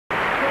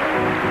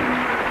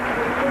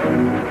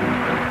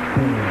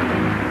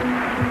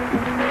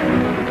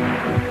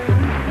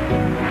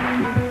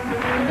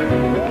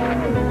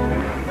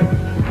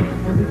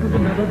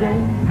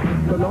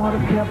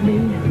kept me.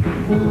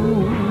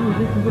 Ooh,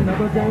 this is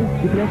another day.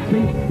 He blessed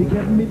me. He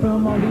kept me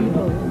from all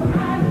evil.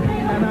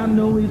 And I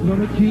know he's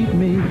gonna keep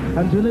me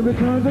until he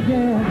returns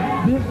again.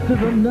 This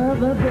is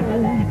another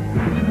day.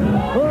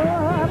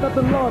 Oh, that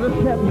the Lord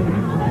has kept me.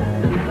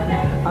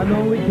 I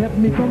know he kept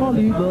me from all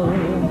evil.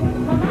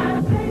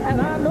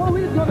 And I know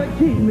he's gonna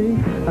keep me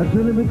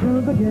until he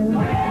returns again.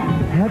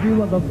 Have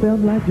you ever felt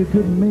like you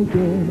couldn't make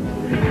it?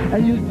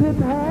 And you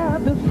didn't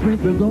have the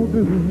strength to go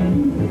through?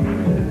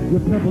 Your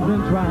troubles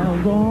and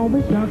trials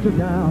always shut you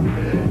down.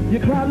 You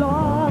cry,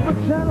 Lord, what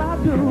shall I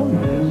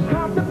do?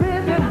 Stop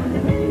depending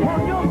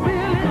on your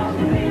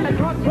feelings and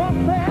trust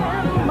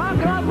my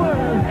God's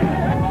word.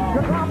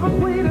 Your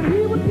prophet prayed and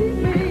he would keep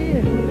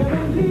me.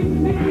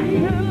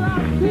 Till I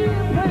see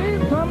his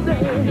face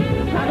someday.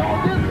 I know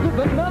this is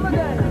another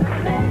day.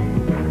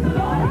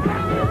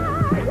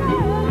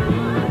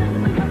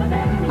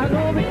 I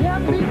know he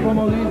kept me from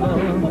all evil.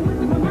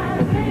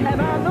 And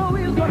I know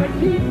he's gonna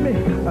keep me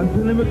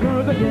until he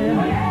returns again.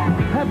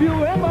 Have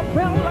you ever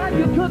felt like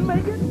you couldn't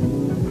make it?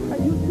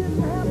 And you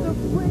didn't have the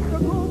strength to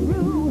go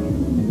through?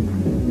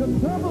 Your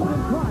troubles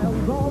and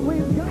trials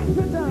always got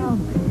you down.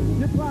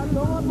 You cry,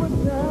 Lord, what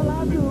shall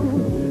I do?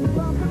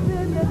 Stop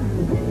depending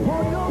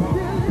on your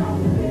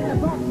feelings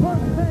and on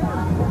first thing,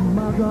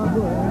 my God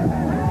word.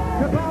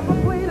 Cause I'm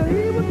afraid that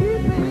he will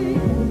keep me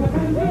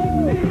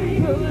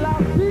till I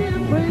see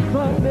his face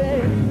someday.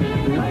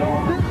 I know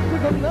this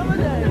is another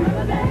day.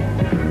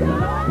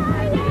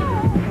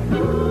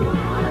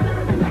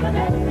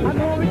 I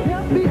know he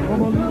kept me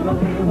from a little.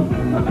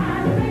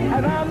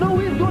 And I know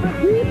he's gonna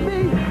keep me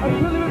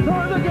until he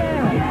returns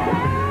again.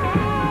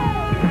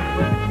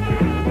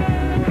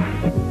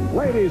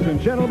 Ladies and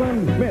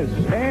gentlemen, Miss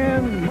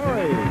Ann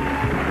Murray.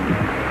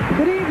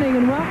 Good evening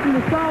and welcome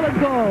to Solid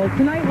Gold.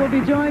 Tonight we'll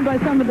be joined by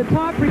some of the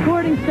top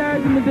recording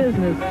stars in the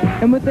business.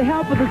 And with the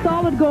help of the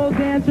Solid Gold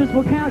dancers,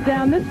 we'll count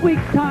down this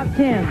week's top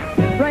 10.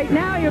 Right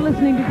now you're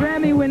listening to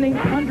Grammy-winning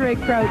Andrae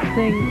Crouch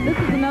sing This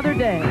Is Another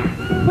Day.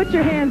 Put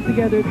your hands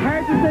together. It's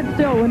hard to sit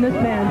still when this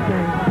man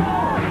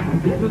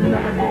sings. This is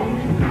another day.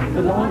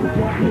 The Lord has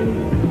kept me.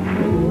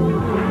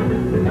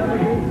 Another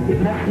day. He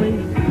left me.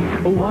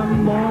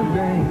 One more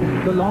day.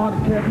 The Lord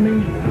has kept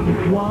me.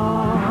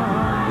 One.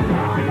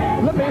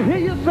 Let me hear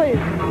you say it.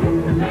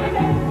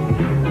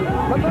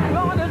 But the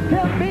Lord has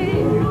kept me.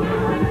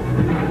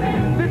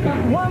 This is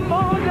one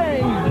more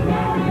day.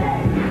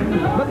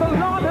 But the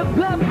Lord has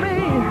blessed me.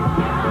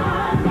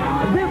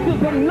 This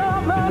is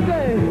another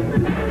day.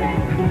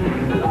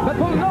 But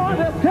the Lord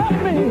has kept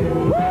me.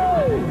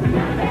 Woo!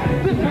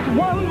 This is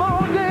one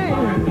more day.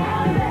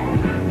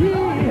 He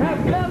has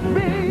blessed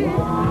me.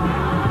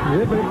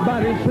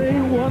 Everybody say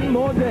one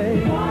more day.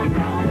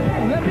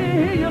 Let me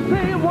hear you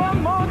say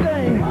one more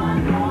day.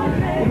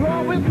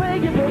 Lord, we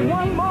thank you for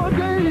one more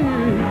day.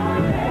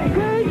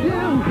 Thank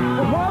you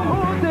for one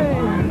more day.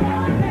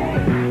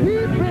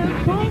 He's been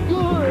so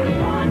good.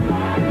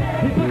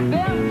 He's been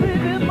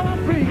dancing in my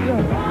feet.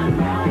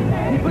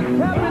 He's been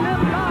tapping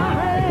in my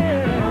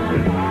hand.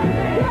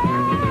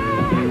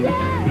 Yeah,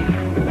 yeah.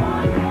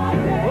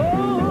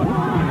 Oh,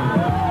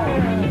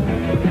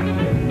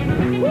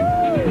 woo.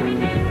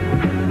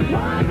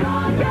 One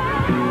more day.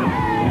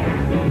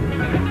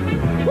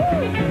 Woo.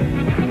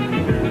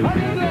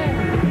 Honey,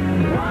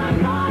 one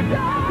more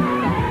day.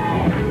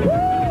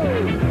 Woo.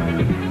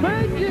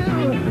 Thank you.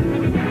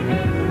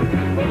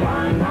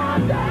 One more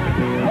day.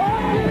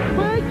 Okay,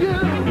 thank you.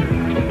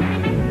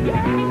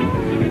 Yeah.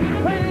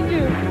 Thank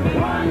you.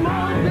 One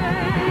more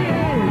day.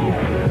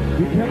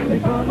 He kept me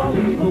from all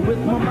evil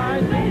with my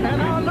mind,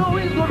 and I know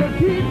he's gonna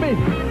keep me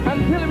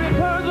until he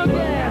returns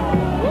again.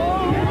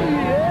 Oh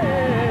yeah.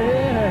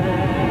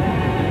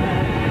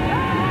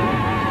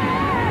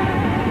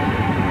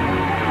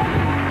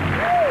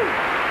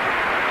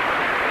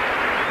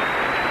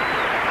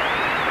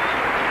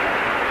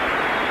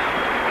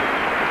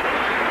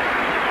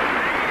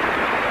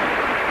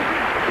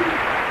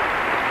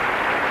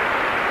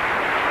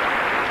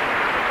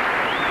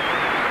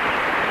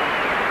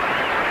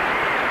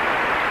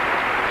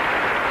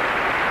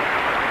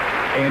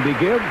 Andy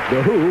Gibb,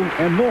 The Who,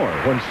 and more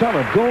when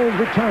Solid Gold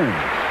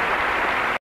returns.